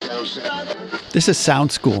This is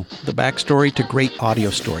Sound School, the backstory to great audio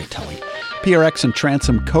storytelling. PRX and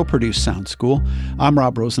Transom co-produce Sound School. I'm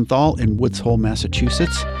Rob Rosenthal in Woods Hole,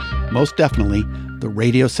 Massachusetts. Most definitely, the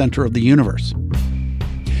radio center of the universe.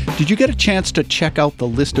 Did you get a chance to check out the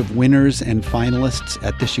list of winners and finalists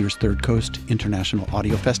at this year's Third Coast International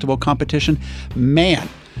Audio Festival competition? Man,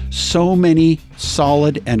 so many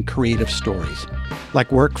solid and creative stories.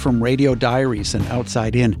 Like work from Radio Diaries and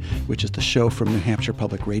Outside In, which is the show from New Hampshire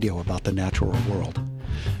Public Radio about the natural world.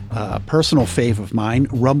 A personal fave of mine,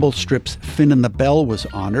 Rumble Strip's Finn and the Bell was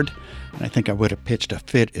honored. I think I would have pitched a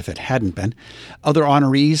fit if it hadn't been. Other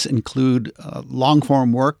honorees include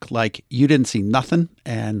long-form work like You Didn't See Nothing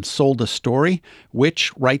and Sold a Story,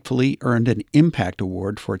 which rightfully earned an Impact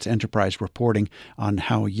Award for its enterprise reporting on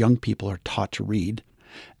how young people are taught to read.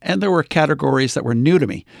 And there were categories that were new to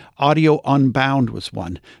me. Audio Unbound was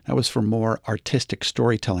one. That was for more artistic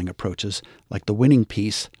storytelling approaches, like the winning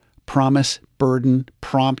piece, Promise, Burden,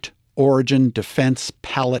 Prompt, Origin, Defense,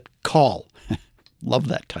 Palette, Call. Love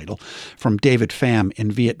that title, from David Pham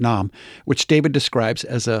in Vietnam, which David describes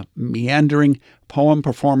as a meandering poem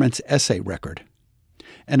performance essay record.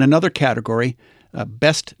 And another category,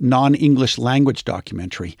 Best Non-English Language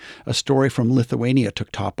Documentary, a story from Lithuania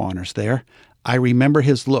took top honors there. I Remember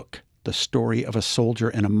His Look, the story of a soldier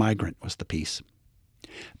and a migrant was the piece.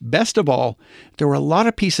 Best of all, there were a lot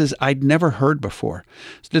of pieces I'd never heard before.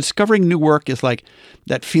 So discovering new work is like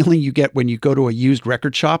that feeling you get when you go to a used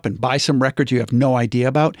record shop and buy some records you have no idea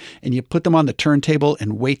about, and you put them on the turntable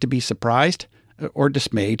and wait to be surprised, or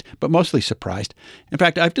dismayed, but mostly surprised. In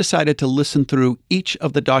fact, I've decided to listen through each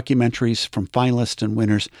of the documentaries from finalists and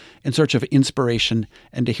winners in search of inspiration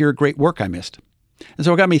and to hear great work I missed. And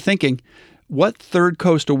so it got me thinking, what Third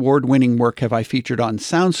Coast Award-winning work have I featured on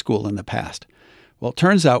Sound School in the past? Well, it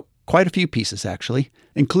turns out quite a few pieces, actually,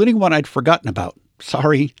 including one I'd forgotten about.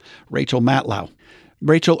 Sorry, Rachel Matlow.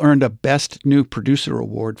 Rachel earned a Best New Producer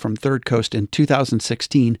Award from Third Coast in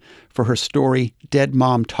 2016 for her story, Dead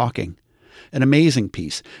Mom Talking. An amazing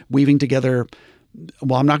piece, weaving together,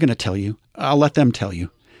 well, I'm not going to tell you. I'll let them tell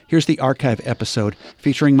you. Here's the archive episode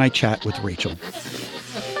featuring my chat with Rachel.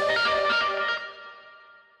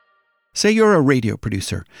 Say you're a radio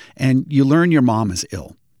producer and you learn your mom is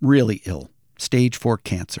ill, really ill. Stage 4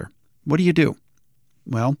 cancer. What do?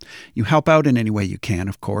 Well, you help out in any way you can,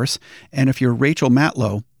 of course. And if you're Rachel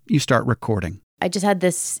Matlow, you start recording. I just had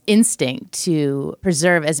this instinct to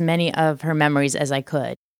preserve as many of her memories as I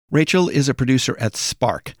could. Rachel is a producer at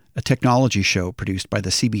Spark, a technology show produced by the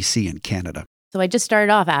CBC in Canada. So I just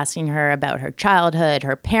started off asking her about her childhood,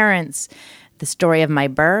 her parents, the story of my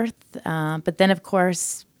birth. But then, of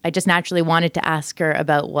course, I just naturally wanted to ask her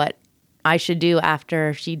about what I should do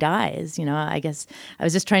after she dies. You know, I guess I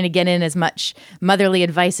was just trying to get in as much motherly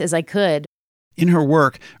advice as I could. In her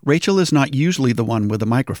work, Rachel is not usually the one with a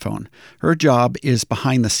microphone. Her job is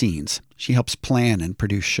behind the scenes. She helps plan and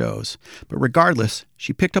produce shows. But regardless,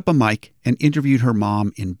 she picked up a mic and interviewed her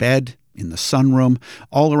mom in bed, in the sunroom,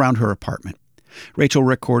 all around her apartment. Rachel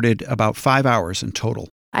recorded about 5 hours in total.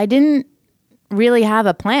 I didn't really have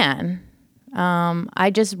a plan.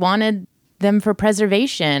 I just wanted them for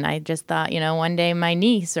preservation. I just thought, one day my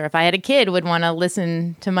niece, or if I had a kid, would want to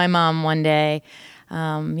listen to my mom one day.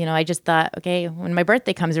 I just thought, okay, when my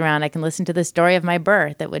birthday comes around, I can listen to the story of my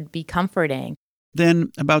birth. That would be comforting.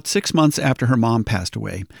 Then, about 6 months after her mom passed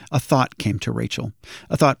away, a thought came to Rachel.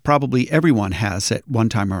 A thought probably everyone has at one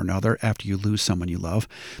time or another after you lose someone you love.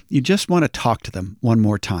 You just want to talk to them one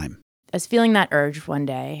more time. I was feeling that urge one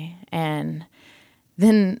day, and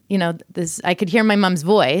then, I could hear my mom's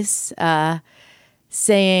voice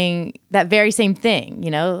saying that very same thing,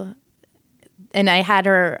 and I had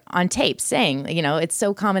her on tape saying, it's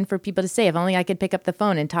so common for people to say, if only I could pick up the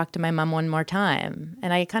phone and talk to my mom one more time.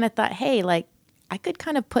 And I kind of thought, hey, I could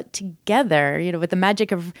kind of put together, with the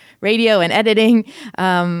magic of radio and editing,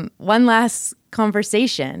 one last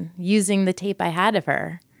conversation using the tape I had of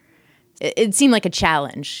her. It seemed like a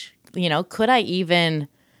challenge. Could I even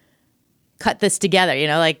cut this together,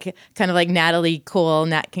 kind of like Natalie Cole,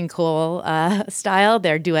 Nat King Cole style,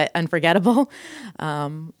 their duet Unforgettable. I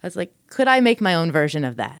was like, could I make my own version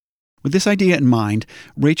of that? With this idea in mind,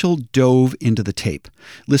 Rachel dove into the tape,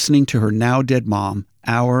 listening to her now dead mom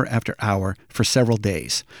hour after hour for several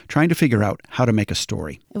days, trying to figure out how to make a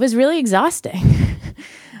story. It was really exhausting.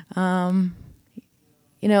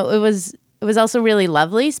 It was also really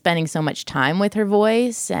lovely spending so much time with her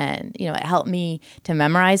voice, and, it helped me to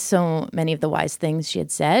memorize so many of the wise things she had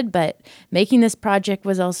said. But making this project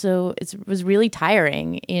was really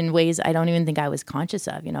tiring in ways I don't even think I was conscious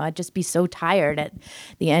of. I'd just be so tired at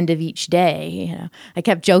the end of each day. I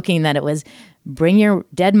kept joking that it was bring your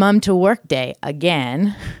dead mom to work day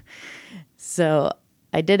again. So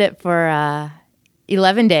I did it for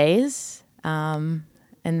 11 days, and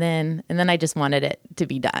then I just wanted it to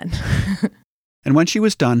be done. And when she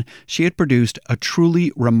was done, she had produced a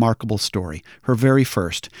truly remarkable story, her very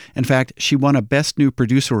first. In fact, she won a Best New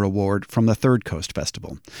Producer award from the Third Coast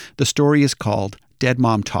Festival. The story is called Dead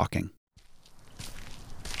Mom Talking.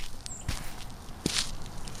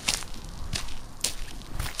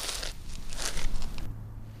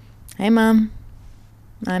 Hey, Mom.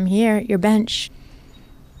 I'm here at your bench.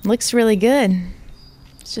 Looks really good.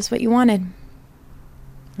 It's just what you wanted.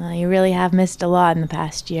 You really have missed a lot in the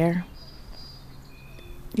past year.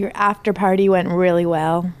 Your after party went really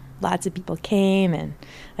well. Lots of people came, and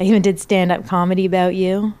I even did stand-up comedy about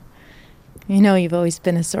you. You know you've always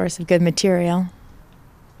been a source of good material.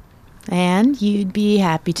 And you'd be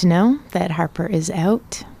happy to know that Harper is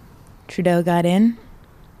out. Trudeau got in.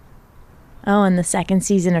 Oh, and the second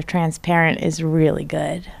season of Transparent is really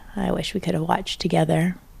good. I wish we could have watched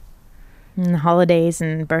together. And the holidays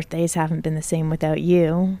and birthdays haven't been the same without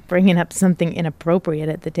you, bringing up something inappropriate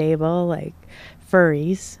at the table, like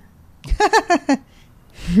furries. I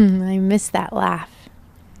miss that laugh.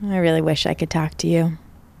 I really wish I could talk to you.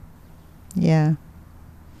 Yeah.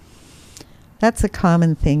 That's a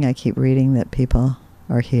common thing I keep reading, that people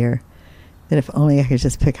are here. That if only I could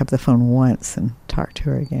just pick up the phone once and talk to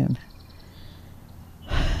her again.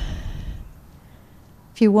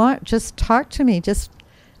 If you want, just talk to me. Just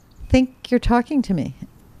think you're talking to me.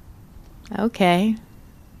 Okay.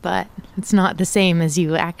 But it's not the same as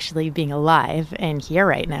you actually being alive and here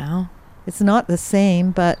right now. It's not the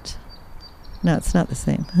same, but... No, it's not the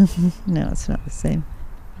same. No, it's not the same.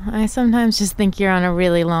 I sometimes just think you're on a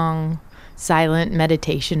really long, silent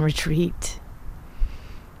meditation retreat.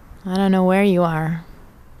 I don't know where you are,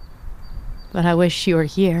 but I wish you were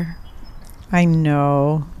here. I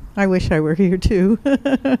know. I wish I were here too.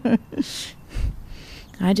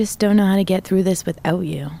 I just don't know how to get through this without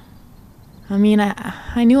you. I mean,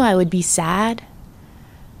 I knew I would be sad,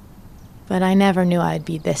 but I never knew I'd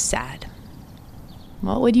be this sad.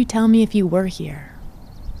 What would you tell me if you were here?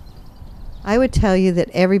 I would tell you that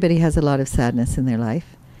everybody has a lot of sadness in their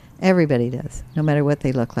life. Everybody does, no matter what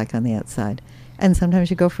they look like on the outside. And sometimes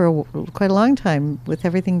you go for quite a long time with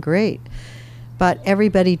everything great. But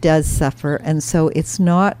everybody does suffer, and so it's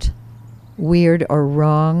not weird or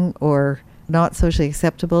wrong or not socially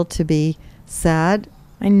acceptable to be sad.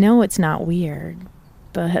 I know it's not weird,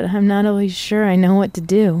 but I'm not always sure I know what to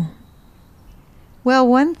do. Well,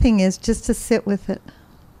 one thing is just to sit with it.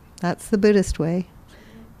 That's the Buddhist way.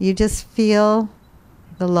 You just feel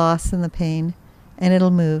the loss and the pain, and it'll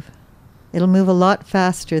move. It'll move a lot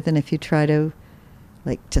faster than if you try to,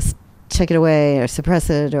 just check it away or suppress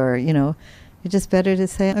it or, It's just better to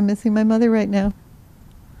say, I'm missing my mother right now.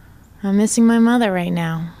 I'm missing my mother right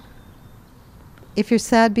now. If you're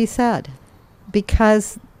sad, be sad.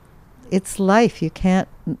 Because it's life. You can't,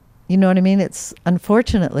 you know what I mean? It's,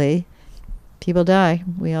 unfortunately, people die.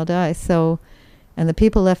 We all die. So, and the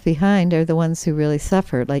people left behind are the ones who really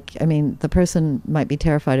suffer. The person might be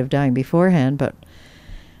terrified of dying beforehand, but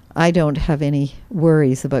I don't have any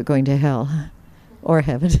worries about going to hell or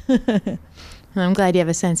heaven. I'm glad you have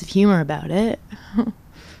a sense of humor about it.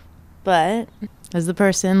 But as the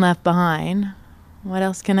person left behind, what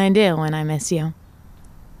else can I do when I miss you?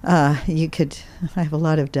 I have a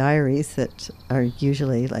lot of diaries that are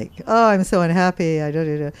usually I'm so unhappy, I don't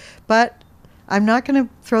do. But I'm not going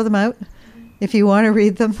to throw them out. If you want to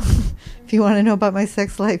read them, if you want to know about my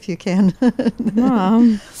sex life, you can.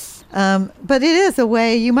 But it is a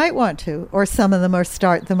way you might want to, or some of them, or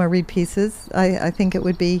start them, or read pieces. I think it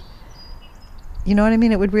would be, you know what I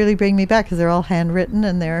mean? It would really bring me back because they're all handwritten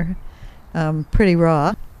and they're pretty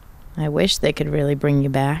raw. I wish they could really bring you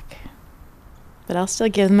back. But I'll still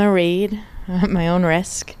give them a read at my own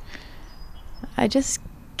risk. I just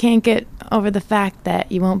can't get over the fact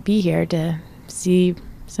that you won't be here to see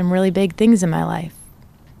some really big things in my life.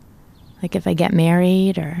 Like if I get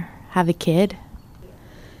married or have a kid.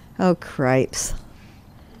 Oh, cripes.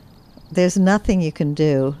 There's nothing you can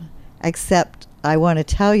do except I want to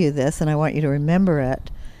tell you this, and I want you to remember it,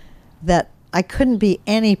 that I couldn't be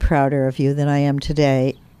any prouder of you than I am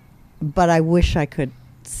today, but I wish I could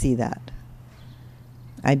see that.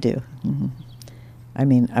 I do. Mm-hmm. I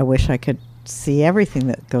mean, I wish I could see everything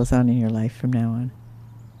that goes on in your life from now on.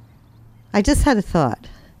 I just had a thought.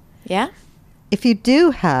 Yeah? If you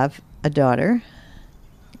do have a daughter,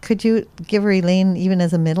 could you give her Elaine even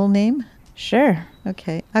as a middle name? Sure.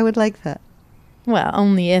 Okay, I would like that. Well,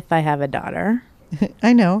 only if I have a daughter.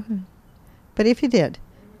 I know. But if you did,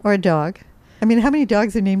 or a dog, I mean, how many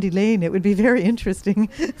dogs are named Elaine? It would be very interesting.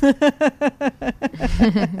 Yeah,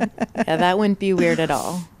 that wouldn't be weird at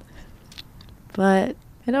all. But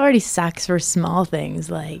it already sucks for small things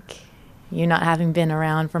like you not having been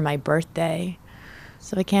around for my birthday.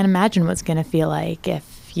 So I can't imagine what's going to feel like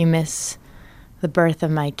if you miss the birth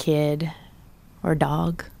of my kid or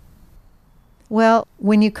dog. Well,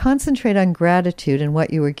 when you concentrate on gratitude and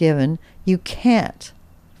what you were given, you can't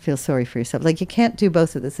feel sorry for yourself. Like, you can't do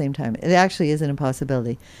both at the same time. It actually is an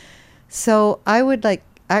impossibility. So I would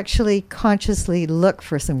actually consciously look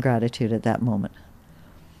for some gratitude at that moment.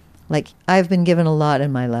 Like, I've been given a lot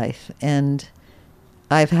in my life, and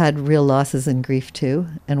I've had real losses and grief too.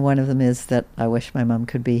 And one of them is that I wish my mom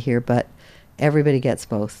could be here, but everybody gets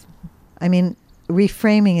both. I mean,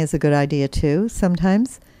 reframing is a good idea too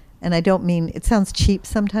sometimes. And I don't mean, it sounds cheap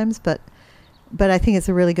sometimes, but I think it's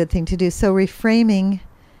a really good thing to do. So reframing,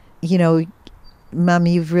 Mom,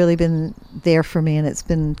 you've really been there for me, and it's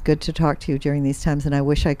been good to talk to you during these times, and I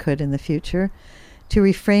wish I could in the future. To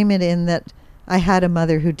reframe it in that I had a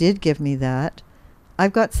mother who did give me that.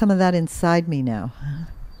 I've got some of that inside me now.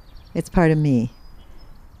 It's part of me.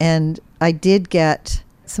 And I did get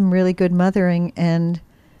some really good mothering, and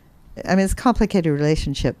I mean, it's a complicated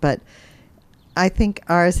relationship, but I think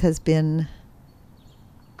ours has been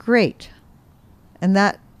great. And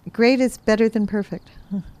that great is better than perfect.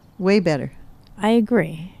 Way better. I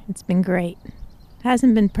agree. It's been great. It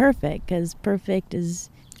hasn't been perfect, because perfect is...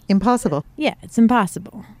 impossible. Yeah, it's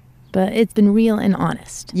impossible. But it's been real and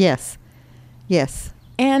honest. Yes. Yes.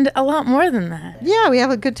 And a lot more than that. Yeah, we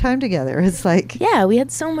have a good time together. It's like... yeah, we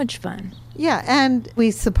had so much fun. Yeah, and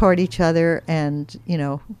we support each other, and,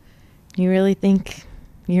 You really think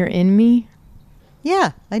you're in me?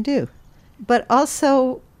 Yeah, I do. But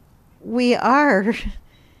also, we are,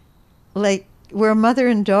 we're a mother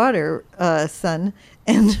and daughter, son,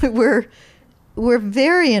 and we're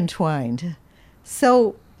very entwined.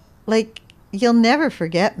 So, you'll never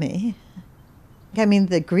forget me. I mean,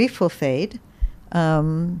 the grief will fade.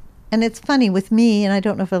 And it's funny with me, and I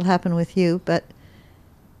don't know if it'll happen with you, but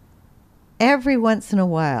every once in a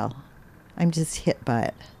while, I'm just hit by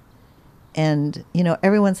it. And,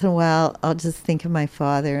 every once in a while, I'll just think of my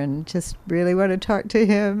father and just really want to talk to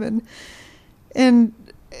him. And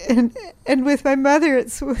with my mother,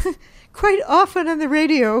 it's quite often on the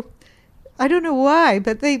radio. I don't know why,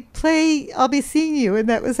 but they play "I'll Be Seeing You," and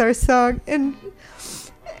that was our song, and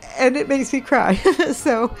it makes me cry.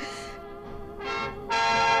 So.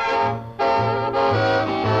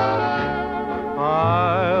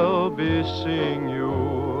 I'll be seeing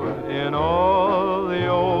you in all the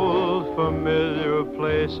old familiar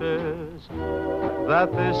places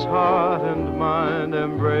that this heart and mind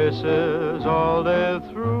embraces all day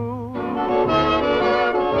through.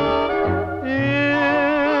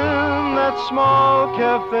 In that small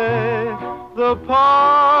cafe, the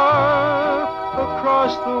park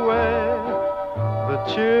across the way, the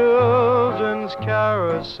children's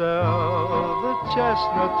carousel, the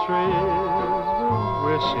chestnut trees, the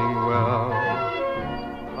wishing well.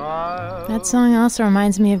 That song also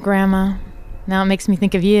reminds me of Grandma. Now it makes me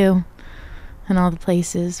think of you and all the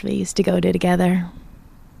places we used to go to together,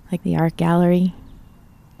 like the art gallery.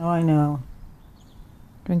 Oh, I know.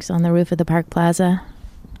 Drinks on the roof of the park plaza.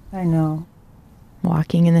 I know.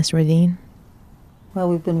 Walking in this ravine. Well,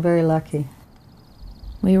 we've been very lucky.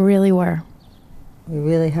 We really were. We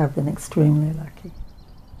really have been extremely lucky.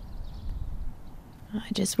 I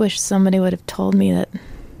just wish somebody would have told me that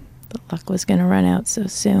the luck was going to run out so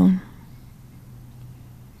soon.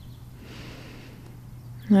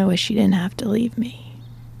 I wish you didn't have to leave me.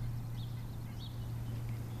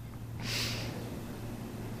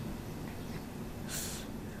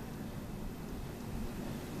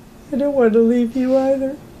 I don't want to leave you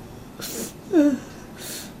either.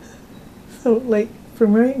 So,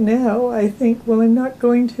 from right now, I think, well, I'm not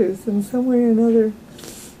going to, so in some way or another,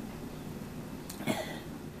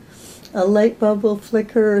 a light bulb will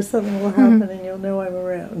flicker or something will happen and you'll know I'm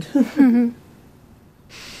around.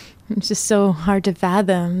 It's just so hard to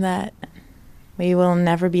fathom that we will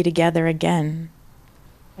never be together again.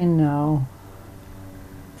 I know.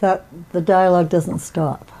 That the dialogue doesn't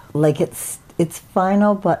stop. It's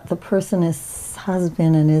final, but the person has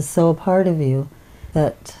been and is so a part of you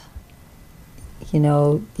that,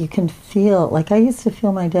 you can feel, I used to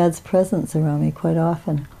feel my dad's presence around me quite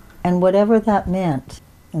often. And whatever that meant,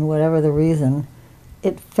 and whatever the reason,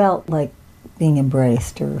 it felt like being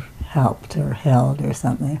embraced or helped or held or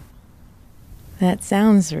something. That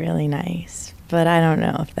sounds really nice, but I don't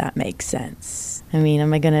know if that makes sense. I mean,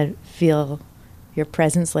 am I going to feel your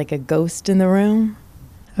presence like a ghost in the room?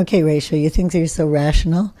 Okay, Rachel, you think that you're so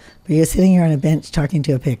rational, but you're sitting here on a bench talking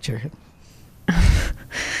to a picture.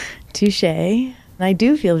 Touché. I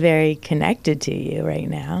do feel very connected to you right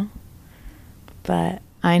now, but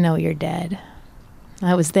I know you're dead.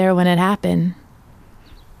 I was there when it happened.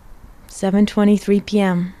 7:23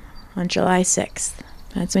 p.m. on July 6th.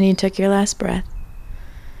 That's when you took your last breath.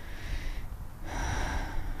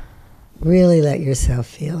 Really let yourself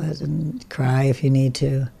feel it and cry if you need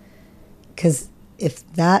to. Because if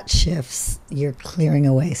that shifts, you're clearing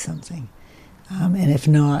away something. And if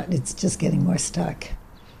not, it's just getting more stuck.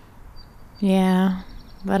 Yeah,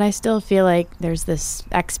 but I still feel like there's this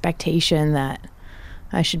expectation that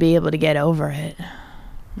I should be able to get over it.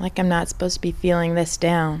 Like I'm not supposed to be feeling this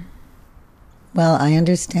down. Well, I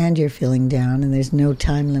understand you're feeling down, and there's no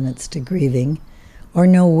time limits to grieving, or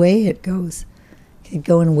no way it goes. It could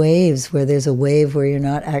go in waves, where there's a wave where you're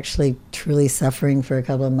not actually truly suffering for a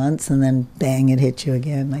couple of months, and then bang, it hits you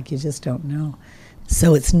again, like you just don't know.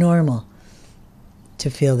 So it's normal to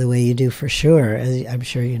feel the way you do, for sure, as I'm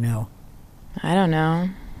sure you know. I don't know.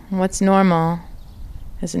 What's normal?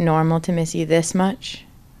 Is it normal to miss you this much?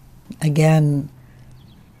 Again,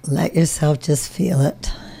 let yourself just feel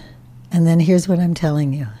it. And then here's what I'm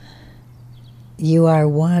telling you. You are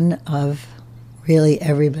one of really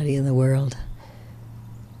everybody in the world.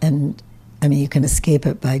 And, I mean, you can escape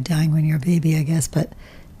it by dying when you're a baby, I guess, but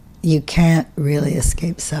you can't really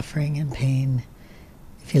escape suffering and pain.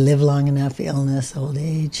 If you live long enough, illness, old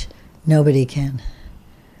age, nobody can.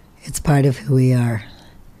 It's part of who we are.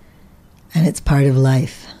 And it's part of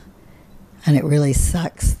life. And it really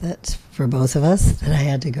sucks that, for both of us, that I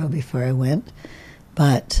had to go before I went.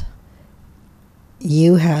 But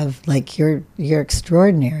you have, like, you're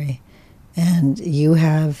extraordinary, and you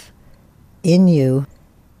have in you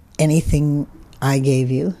anything I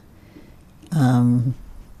gave you,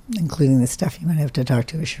 including the stuff you might have to talk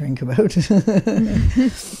to a shrink about.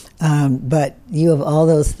 But you have all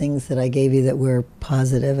those things that I gave you that were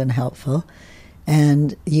positive and helpful,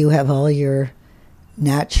 and you have all your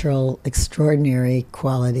natural, extraordinary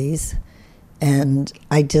qualities, and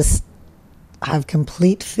I just have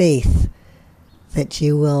complete faith that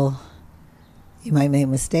you might make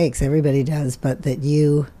mistakes, everybody does, but that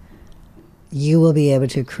you will be able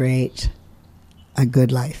to create a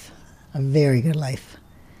good life, a very good life.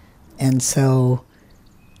 And so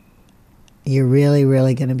you're really,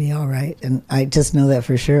 really going to be all right. And I just know that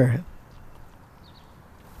for sure.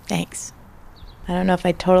 Thanks. I don't know if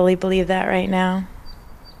I totally believe that right now,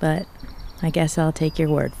 but I guess I'll take your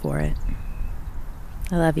word for it.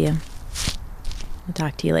 I love you. I'll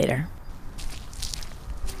talk to you later.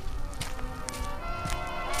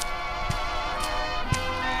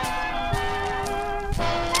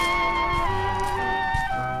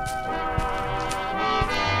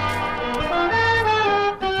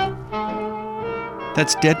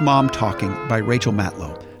 That's Dead Mom Talking by Rachel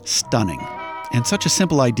Matlow. Stunning. And such a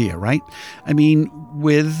simple idea, right? I mean,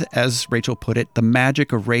 with, as Rachel put it, the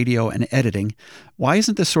magic of radio and editing, why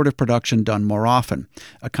isn't this sort of production done more often?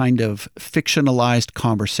 A kind of fictionalized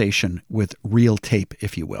conversation with real tape,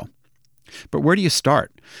 if you will. But where do you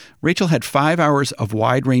start? Rachel had 5 hours of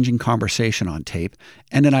wide-ranging conversation on tape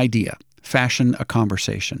and an idea, fashion a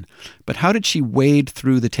conversation. But how did she wade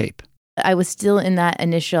through the tape? I was still in that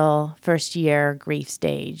initial first year grief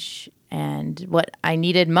stage. And what I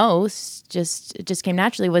needed most, it just came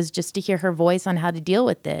naturally, was just to hear her voice on how to deal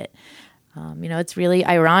with it. It's really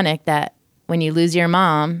ironic that when you lose your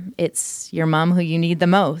mom, it's your mom who you need the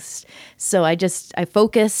most. So I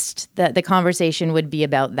focused that the conversation would be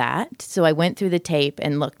about that. So I went through the tape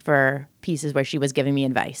and looked for pieces where she was giving me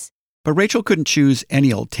advice. But Rachel couldn't choose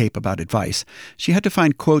any old tape about advice. She had to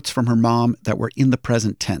find quotes from her mom that were in the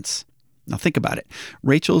present tense. Now think about it.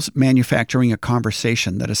 Rachel's manufacturing a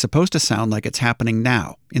conversation that is supposed to sound like it's happening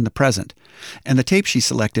now, in the present. And the tape she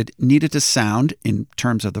selected needed to sound, in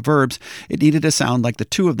terms of the verbs, it needed to sound like the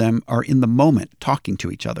two of them are in the moment talking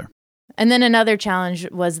to each other. And then another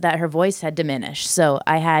challenge was that her voice had diminished. So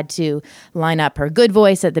I had to line up her good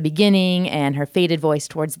voice at the beginning and her faded voice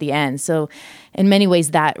towards the end. So in many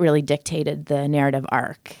ways, that really dictated the narrative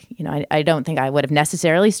arc. I don't think I would have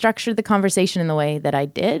necessarily structured the conversation in the way that I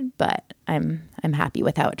did, but I'm happy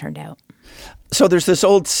with how it turned out. So there's this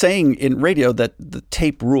old saying in radio that the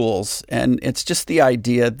tape rules, and it's just the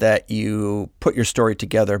idea that you put your story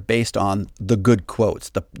together based on the good quotes,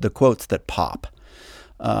 the quotes that pop.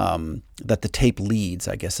 That the tape leads,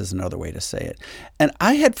 I guess is another way to say it. And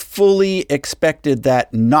I had fully expected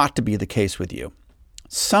that not to be the case with you.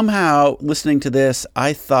 Somehow, listening to this,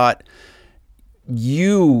 I thought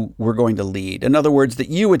you were going to lead. In other words, that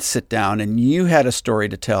you would sit down and you had a story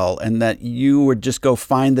to tell, and that you would just go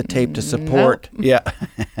find the tape to support,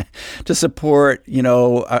 to support,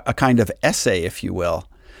 a kind of essay, if you will.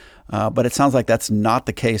 But it sounds like that's not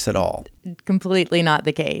the case at all. Completely not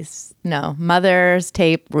the case. No, Mother's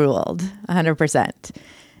tape ruled 100%.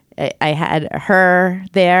 I had her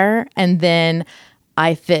there, and then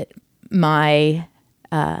I fit my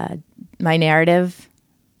narrative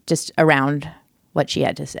just around what she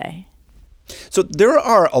had to say. So there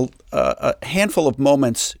are a handful of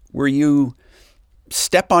moments where you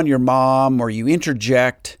step on your mom or you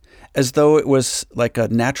interject as though it was like a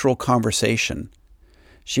natural conversation.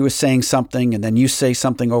 She was saying something and then you say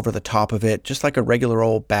something over the top of it, just like a regular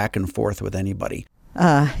old back and forth with anybody.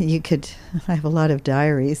 I have a lot of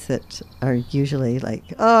diaries that are usually like,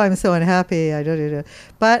 oh, I'm so unhappy.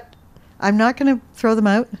 But I'm not going to throw them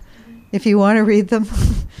out. If you want to read them,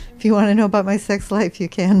 if you want to know about my sex life, you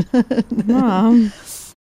can. Mom.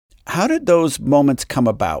 How did those moments come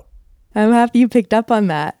about? I'm happy you picked up on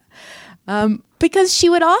that. Because she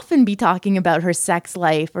would often be talking about her sex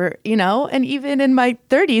life and even in my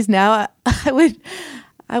 30s now,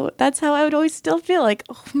 that's how I would always still feel like,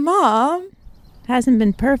 oh, Mom. Hasn't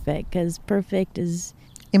been perfect, because perfect is...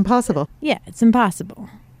 impossible. Yeah, it's impossible.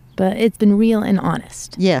 But it's been real and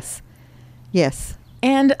honest. Yes.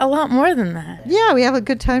 And a lot more than that. Yeah, we have a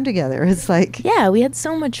good time together. It's like... yeah, we had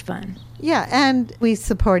so much fun. Yeah, and we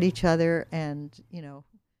support each other and,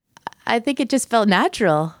 I think it just felt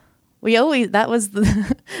natural. That was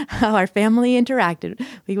how our family interacted.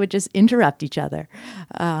 We would just interrupt each other.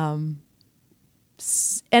 And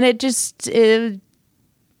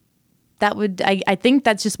I think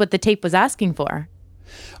that's just what the tape was asking for.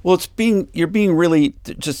 Well, you're being really,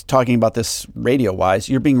 just talking about this radio-wise,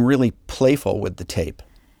 you're being really playful with the tape.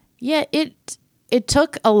 Yeah, it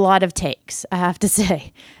took a lot of takes, I have to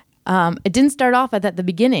say. It didn't start off at the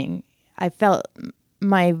beginning. I felt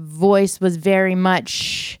my voice was very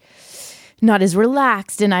much not as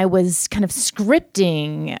relaxed, and I was kind of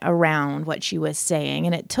scripting around what she was saying.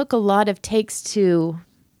 And it took a lot of takes to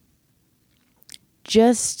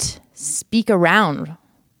just speak around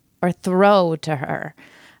or throw to her.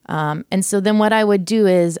 And so then what I would do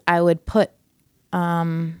is I would put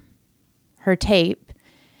her tape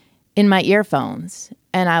in my earphones,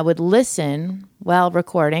 and I would listen while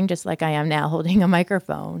recording, just like I am now holding a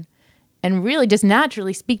microphone, and really just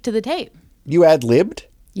naturally speak to the tape. You ad-libbed?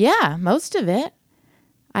 Yeah, most of it.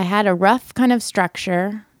 I had a rough kind of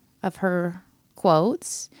structure of her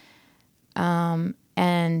quotes, and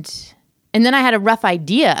then I had a rough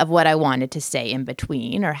idea of what I wanted to say in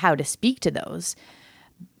between or how to speak to those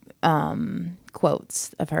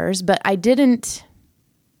quotes of hers, but I didn't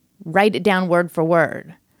write it down word for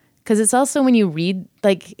word, because it's also when you read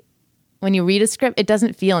a script, it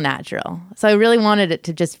doesn't feel natural. So I really wanted it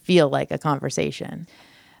to just feel like a conversation.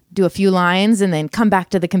 Do a few lines and then come back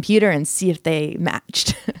to the computer and see if they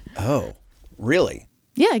matched. Oh, really?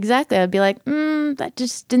 Yeah, exactly. I'd be like, that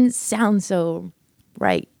just didn't sound so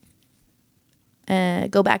right.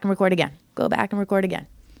 Go back and record again.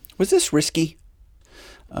 Was this risky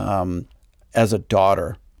as a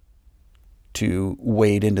daughter to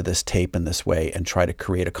wade into this tape in this way and try to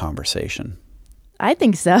create a conversation? I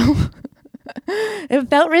think so. It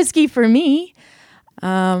felt risky for me.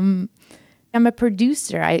 I'm a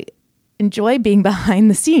producer. I enjoy being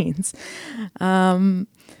behind the scenes.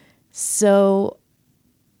 So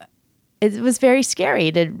it was very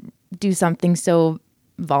scary to do something so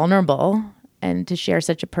vulnerable and to share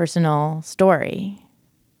such a personal story.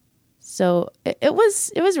 So it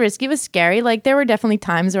was risky. It was scary. Like, there were definitely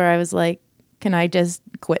times where I was like, can I just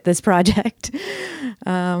quit this project?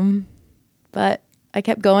 But I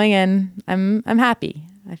kept going, and I'm happy.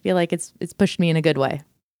 I feel like it's pushed me in a good way.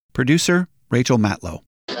 Producer Rachel Matlow.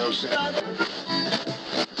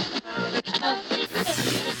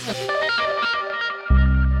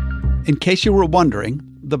 In case you were wondering,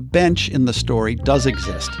 the bench in the story does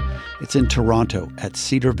exist. It's in Toronto at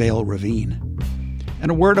Cedar Vale Ravine.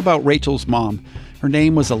 And a word about Rachel's mom. Her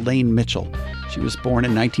name was Elaine Mitchell. She was born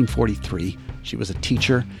in 1943. She was a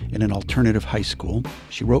teacher in an alternative high school.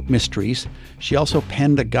 She wrote mysteries. She also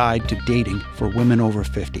penned a guide to dating for women over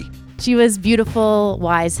 50. She was beautiful,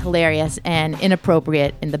 wise, hilarious, and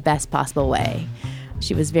inappropriate in the best possible way.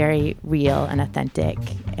 She was very real and authentic.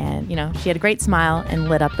 And, she had a great smile and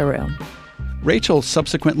lit up the room. Rachel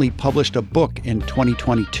subsequently published a book in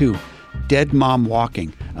 2022, Dead Mom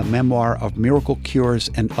Walking, a memoir of miracle cures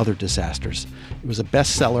and other disasters. It was a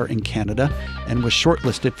bestseller in Canada and was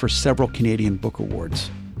shortlisted for several Canadian Book Awards.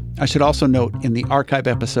 I should also note, in the archive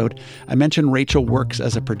episode, I mentioned Rachel works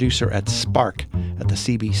as a producer at Spark at the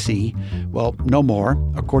CBC. Well, no more.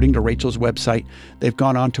 According to Rachel's website, they've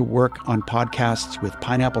gone on to work on podcasts with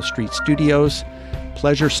Pineapple Street Studios,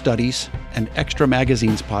 Pleasure Studies, and Extra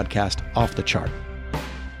Magazine's podcast, Off the Chart.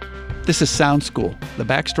 This is Sound School, the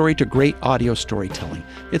backstory to great audio storytelling.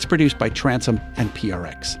 It's produced by Transom and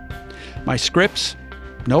PRX. My scripts?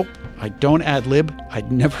 Nope, I don't ad-lib.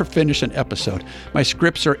 I'd never finish an episode. My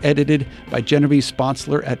scripts are edited by Genevieve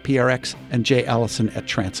Sponsler at PRX and Jay Allison at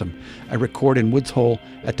Transom. I record in Woods Hole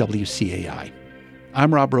at WCAI.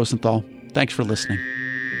 I'm Rob Rosenthal. Thanks for listening.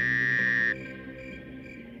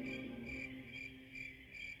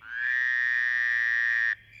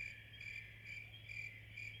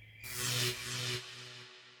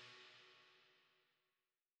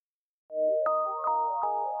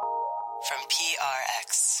 From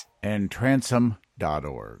PRX and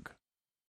transom.org.